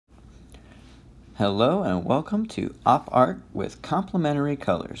Hello and welcome to Op Art with Complementary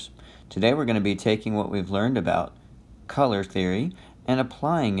Colors. Today we're going to be taking what we've learned about color theory and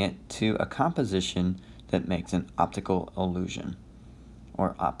applying it to a composition that makes an optical illusion,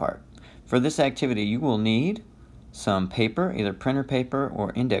 or op art. For this activity you will need some paper, either printer paper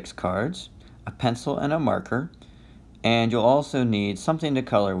or index cards, a pencil and a marker, and you'll also need something to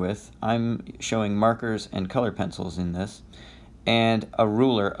color with. I'm showing markers and color pencils in this, and a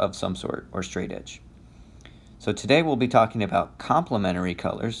ruler of some sort, or straight edge. So today we'll be talking about complementary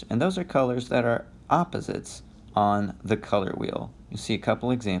colors, and those are colors that are opposites on the color wheel. You see a couple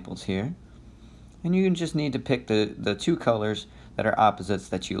examples here, and you just need to pick the two colors that are opposites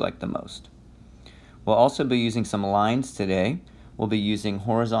that you like the most. We'll also be using some lines today. We'll be using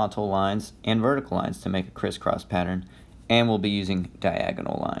horizontal lines and vertical lines to make a crisscross pattern, and we'll be using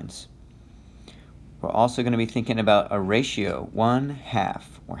diagonal lines. We're also going to be thinking about a ratio, 1/2,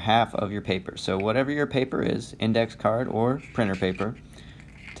 or half of your paper. So whatever your paper is, index card or printer paper,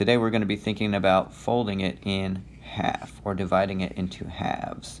 today we're going to be thinking about folding it in half, or dividing it into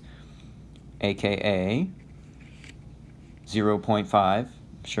halves, aka 0.5. I'm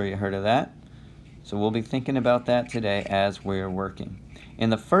sure you heard of that. So we'll be thinking about that today as we're working.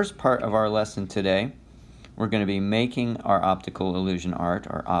 In the first part of our lesson today, we're going to be making our optical illusion art,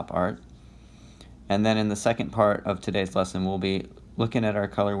 or op art. And then in the second part of today's lesson, we'll be looking at our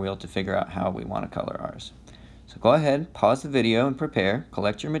color wheel to figure out how we want to color ours. So go ahead, pause the video and prepare,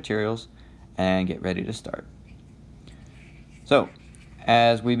 collect your materials, and get ready to start. So,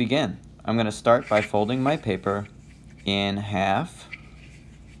 as we begin, I'm going to start by folding my paper in half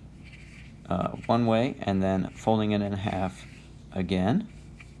one way, and then folding it in half again,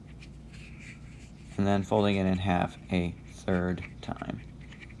 and then folding it in half a third time.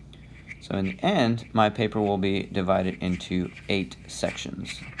 So in the end, my paper will be divided into 8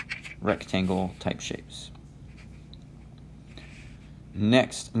 sections, rectangle type shapes.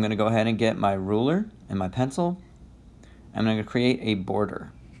 Next, I'm going to go ahead and get my ruler and my pencil. I'm going to create a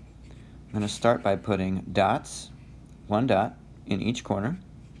border. I'm going to start by putting dots, 1 dot in each corner,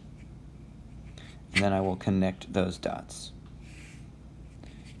 and then I will connect those dots.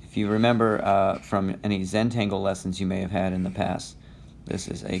 If you remember from any Zentangle lessons you may have had in the past, this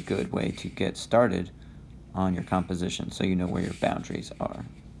is a good way to get started on your composition so you know where your boundaries are.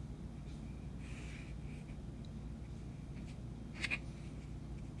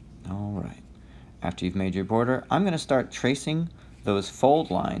 Alright, after you've made your border, I'm going to start tracing those fold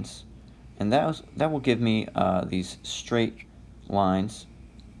lines, and that will give me these straight lines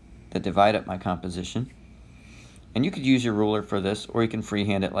that divide up my composition. And you could use your ruler for this, or you can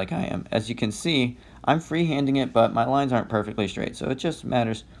freehand it like I am. As you can see, I'm freehanding it, but my lines aren't perfectly straight, so it just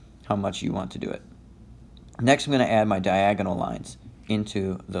matters how much you want to do it. Next, I'm going to add my diagonal lines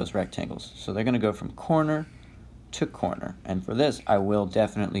into those rectangles. So they're going to go from corner to corner, and for this, I will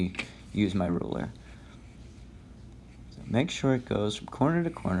definitely use my ruler. So make sure it goes from corner to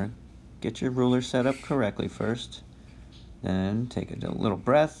corner. Get your ruler set up correctly first, then take a little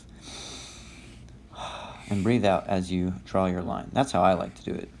breath, and breathe out as you draw your line. That's how I like to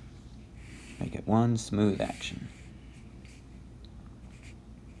do it. Make it one smooth action.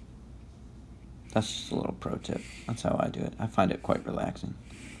 That's just a little pro tip. That's how I do it. I find it quite relaxing.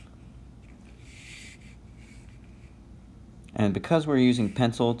 And because we're using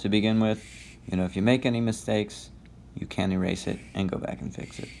pencil to begin with, you know, if you make any mistakes, you can erase it and go back and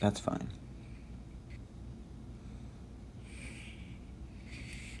fix it. That's fine.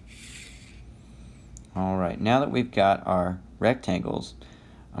 Alright, now that we've got our rectangles,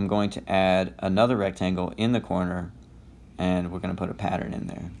 I'm going to add another rectangle in the corner, and we're going to put a pattern in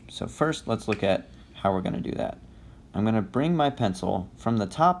there. So first, let's look at how we're going to do that. I'm going to bring my pencil from the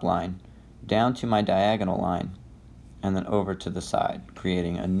top line down to my diagonal line, and then over to the side,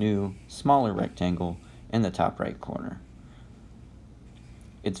 creating a new, smaller rectangle in the top right corner.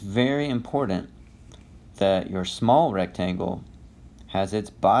 It's very important that your small rectangle has its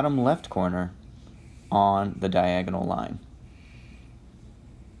bottom left corner on the diagonal line.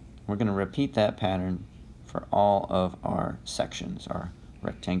 We're going to repeat that pattern for all of our sections, our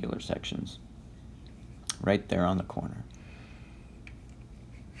rectangular sections, right there on the corner.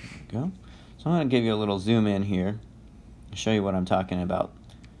 There we go. So I'm going to give you a little zoom in here to show you what I'm talking about.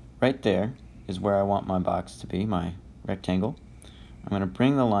 Right there is where I want my box to be, my rectangle. I'm going to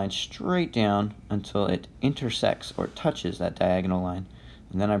bring the line straight down until it intersects or touches that diagonal line,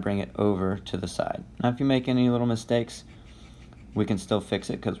 and then I bring it over to the side. Now if you make any little mistakes, we can still fix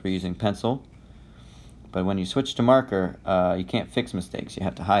it because we're using pencil. But when you switch to marker, you can't fix mistakes, you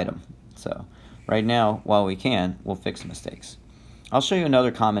have to hide them. So right now, while we can, we'll fix mistakes. I'll show you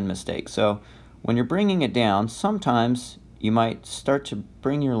another common mistake. So When you're bringing it down, sometimes you might start to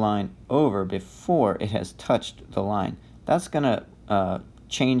bring your line over before it has touched the line. That's going to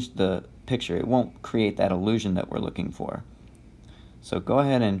change the picture. It won't create that illusion that we're looking for. So go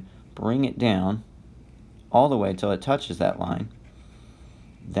ahead and bring it down all the way till it touches that line.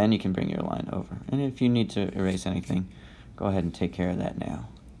 Then you can bring your line over. And if you need to erase anything, go ahead and take care of that now.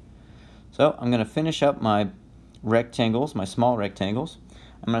 So I'm going to finish up my rectangles, my small rectangles.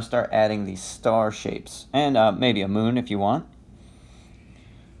 I'm going to start adding these star shapes, and maybe a moon if you want.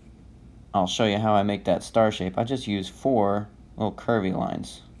 I'll show you how I make that star shape. I just use 4 little curvy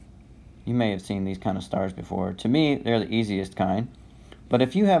lines. You may have seen these kind of stars before. To me, they're the easiest kind. But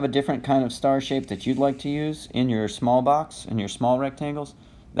if you have a different kind of star shape that you'd like to use in your small box, in your small rectangles,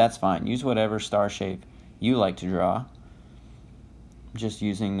 that's fine. Use whatever star shape you like to draw. I'm just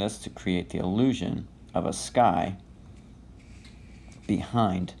using this to create the illusion of a sky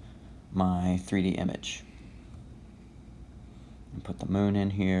behind my 3D image. And put the moon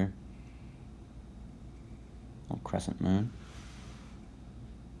in here. Little crescent moon.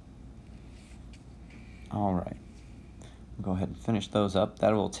 Alright. Go ahead and finish those up.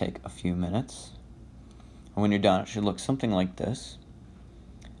 That will take a few minutes. And when you're done, it should look something like this.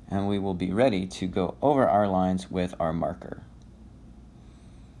 And we will be ready to go over our lines with our marker.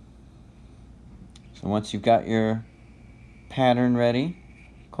 So once you've got your pattern ready,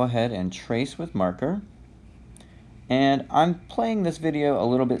 go ahead and trace with marker. And I'm playing this video a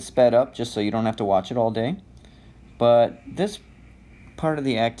little bit sped up just so you don't have to watch it all day. But this part of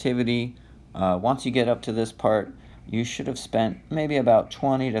the activity, once you get up to this part, you should have spent maybe about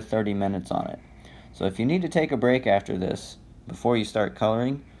 20 to 30 minutes on it. So if you need to take a break after this, before you start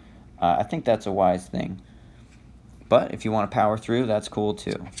coloring, I think that's a wise thing. But if you want to power through, that's cool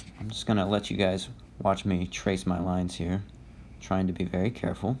too. I'm just going to let you guys watch me trace my lines here, trying to be very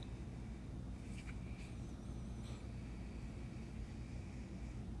careful.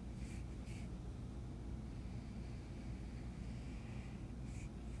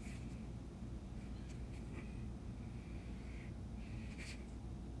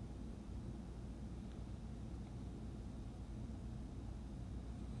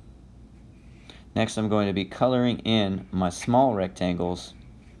 Next, I'm going to be coloring in my small rectangles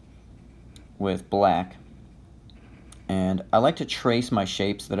with black. And I like to trace my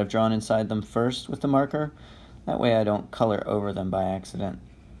shapes that I've drawn inside them first with the marker. That way I don't color over them by accident.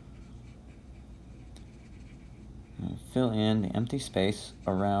 And fill in the empty space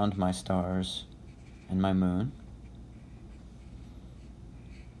around my stars and my moon.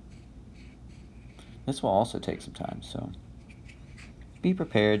 This will also take some time, so be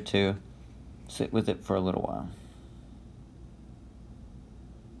prepared to sit with it for a little while.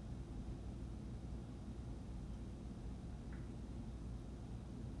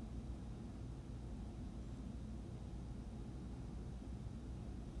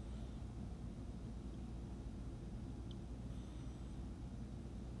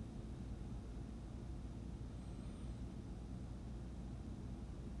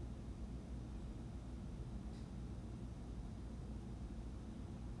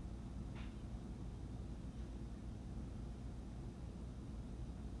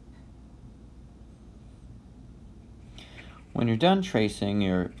 When you're done tracing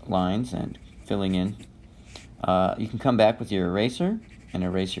your lines and filling in, you can come back with your eraser and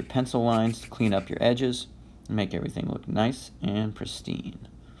erase your pencil lines to clean up your edges and make everything look nice and pristine.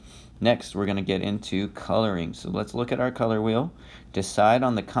 Next, we're going to get into coloring. So let's look at our color wheel. Decide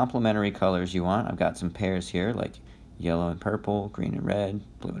on the complementary colors you want. I've got some pairs here like yellow and purple, green and red,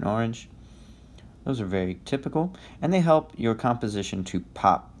 blue and orange. Those are very typical, and they help your composition to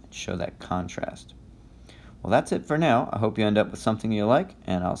pop and show that contrast. Well, that's it for now. I hope you end up with something you like,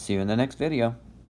 and I'll see you in the next video.